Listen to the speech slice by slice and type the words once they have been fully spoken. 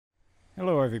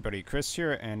Hello everybody, Chris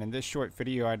here, and in this short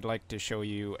video I'd like to show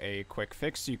you a quick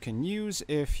fix you can use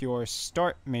if your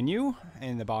start menu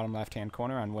in the bottom left hand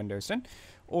corner on Windows 10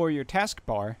 or your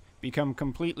taskbar become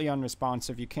completely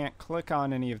unresponsive. You can't click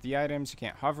on any of the items, you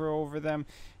can't hover over them,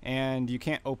 and you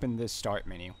can't open this start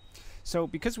menu. So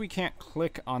because we can't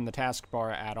click on the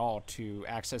taskbar at all to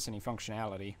access any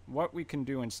functionality, what we can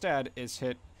do instead is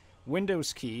hit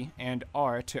Windows key and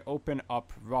R to open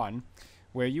up Run,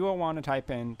 where you will want to type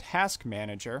in Task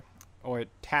Manager or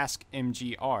Task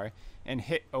MGR and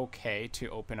hit OK to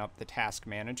open up the Task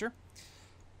Manager.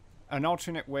 An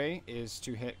alternate way is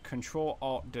to hit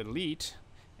Control-Alt-Delete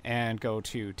and go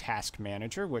to Task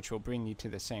Manager, which will bring you to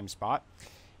the same spot.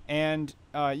 And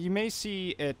you may see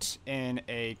it in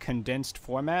a condensed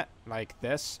format like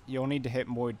this. You'll need to hit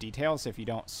More Details if you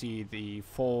don't see the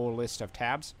full list of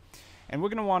tabs. And we're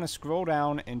going to want to scroll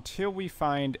down until we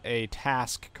find a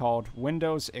task called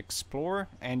Windows Explorer,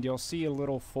 and you'll see a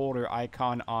little folder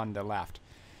icon on the left.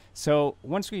 So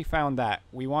once we found that,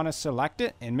 we want to select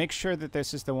it and make sure that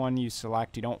this is the one you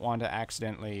select. You don't want to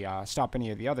accidentally stop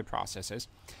any of the other processes.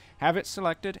 Have it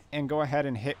selected and go ahead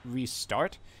and hit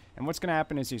Restart. And what's going to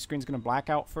happen is your screen's going to black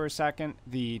out for a second.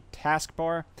 The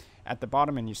taskbar at the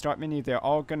bottom and your start menu, they're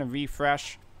all going to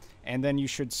refresh, and then you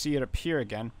should see it appear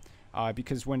again.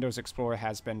 Because Windows Explorer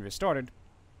has been restarted.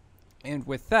 And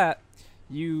with that,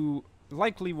 you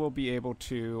likely will be able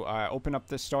to open up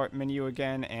the start menu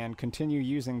again and continue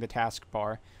using the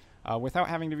taskbar without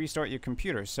having to restart your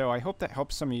computer. So I hope that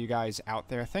helps some of you guys out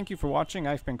there. Thank you for watching.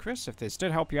 I've been Chris. If this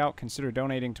did help you out, consider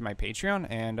donating to my Patreon,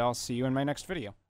 and I'll see you in my next video.